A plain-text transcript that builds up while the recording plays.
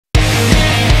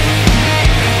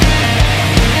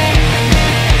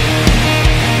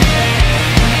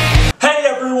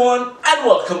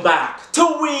welcome back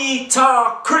to We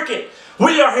Talk Cricket.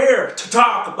 We are here to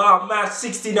talk about match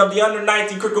 16 of the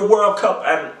Under-19 Cricket World Cup,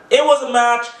 and it was a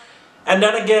match, and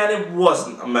then again it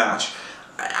wasn't a match.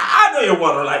 I know you're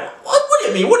wondering, like, what do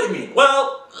you mean? What do you mean?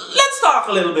 Well, let's talk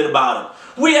a little bit about it.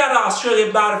 We had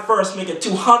Australia batted first, making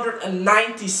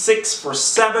 296 for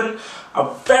 7.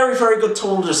 A very, very good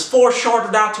total, just 4 short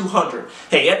of that 200.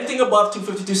 Hey, anything above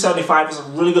 250, 275 is a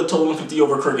really good total in 50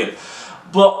 over cricket.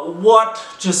 But what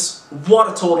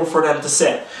a total for them to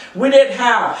set. We did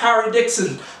have Harry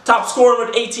Dixon, top scorer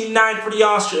with 18-9 for the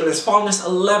Australians, falling just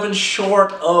 11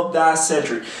 short of that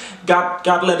century.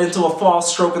 Got led into a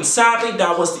false stroke, and sadly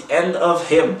that was the end of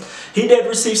him. He did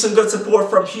receive some good support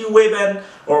from Hugh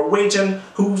Wagen,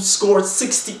 who scored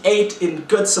 68 in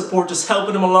good support, just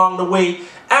helping him along the way,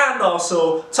 and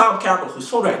also Tom Campbell, whose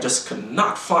photo I just could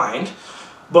not find.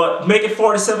 But making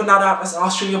 47 out as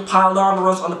Australia piled on the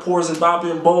runs on the poor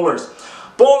Zimbabwean bowlers.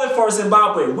 Bowling for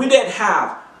Zimbabwe, we did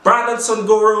have Brandon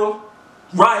Sunguru,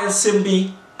 Ryan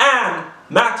Simbi, and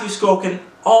Matthew Skoken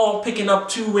all picking up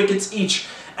 2 wickets each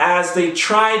as they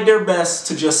tried their best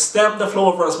to just stem the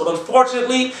flow of runs. But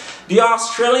unfortunately, the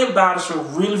Australian batters were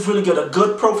really good. A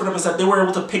good pro for them is that they were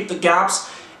able to pick the gaps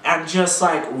and just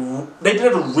like, they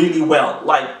did it really well.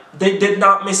 Like, they did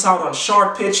not miss out on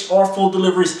short pitch or full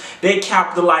deliveries. They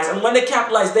capitalized, and when they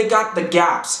capitalized, they got the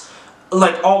gaps.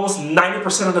 Like almost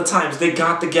 90% of the times, they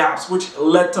got the gaps, which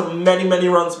led to many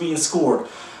runs being scored.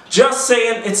 Just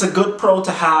saying, it's a good pro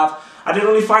to have. I didn't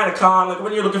really find a con. Like,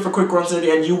 when you're looking for quick runs at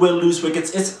the end, you will lose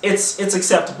wickets. It's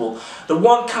acceptable. The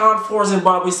one con for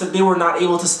Zimbabwe is that they were not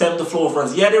able to stem the flow of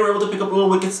runs. Yeah, they were able to pick up little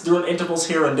wickets during intervals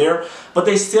here and there, but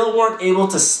they still weren't able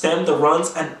to stem the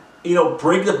runs and, you know,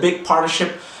 break the big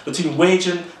partnership between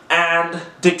Wagen and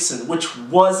Dixon, which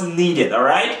was needed. All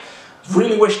right.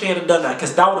 Really wish they had done that,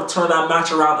 because that would have turned that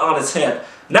match around on its head.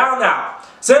 Now,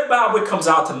 Zimbabwe comes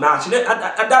out to match, and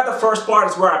that the first part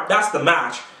is where that's the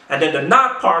match. And then the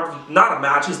not a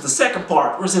match, is the second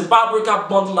part, where Zimbabwe got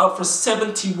bundled out for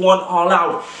 71 all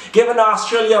out, giving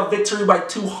Australia a victory by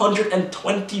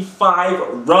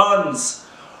 225 runs.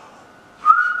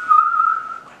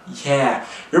 Yeah.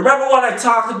 Remember when I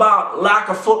talked about lack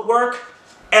of footwork?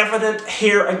 Evident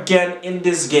here again in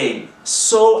this game.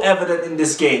 So evident in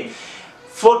this game.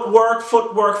 Footwork,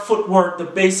 one of the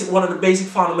basic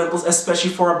fundamentals,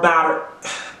 especially for a batter,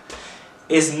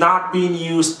 is not being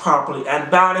used properly.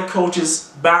 And batting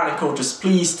coaches,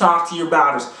 please talk to your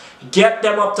batters. Get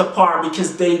them up to par,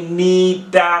 because they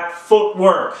need that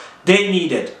footwork. They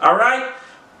need it, alright?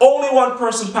 Only one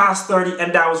person passed 30,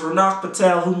 and that was Ranak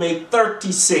Patel, who made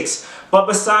 36. But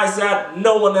besides that,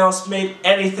 no one else made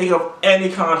anything of any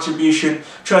contribution.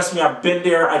 Trust me, I've been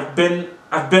there. I've been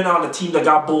on the team that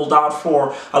got bowled out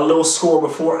for a low score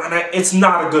before, and it's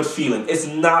not a good feeling. It's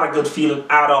not a good feeling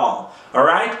at all.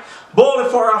 Alright? Bowling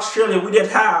for Australia, we did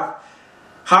have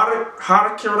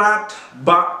Harakirat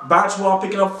Bajwa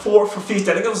picking up 4 for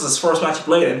 50. I think it was his first match he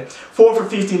played in. 4 for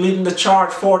 50, leading the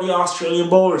charge for the Australian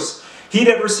bowlers. He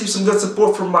did receive some good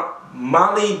support from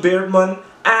Mali Beardman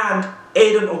and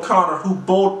Aidan O'Connor, who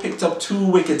both picked up 2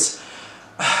 wickets.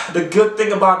 The good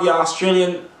thing about the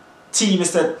Australian team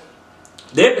is that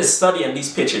they've been studying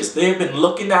these pitches. They've been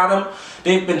looking at them.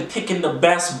 They've been picking the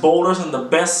best bowlers and the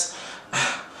best,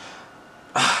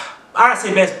 I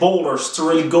say best bowlers to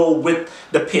really go with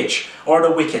the pitch or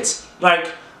the wickets.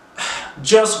 Like,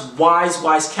 just wise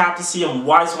captaincy and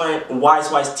wise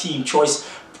team choice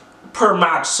per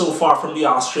match so far from the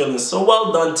Australians. So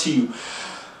well done to you.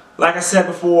 Like I said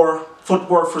before,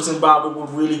 footwork for Zimbabwe will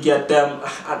really get them.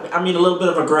 I mean, a little bit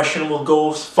of aggression will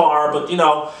go far, but you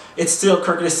know, it's still,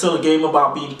 cricket is still a game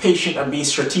about being patient and being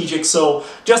strategic, so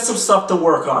just some stuff to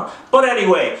work on. But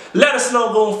anyway, let us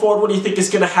know going forward, what do you think is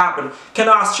going to happen? Can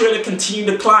Australia continue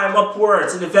to climb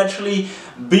upwards and eventually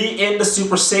be in the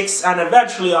Super 6 and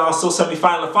eventually also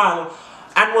semi-final and final?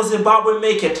 And will Zimbabwe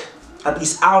make it at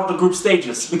least out of the group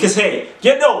stages? Because hey,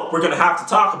 you know we're going to have to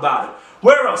talk about it.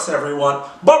 Where else, everyone,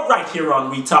 but right here on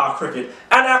We Talk Cricket.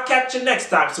 And I'll catch you next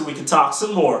time so we can talk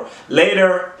some more.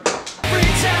 Later.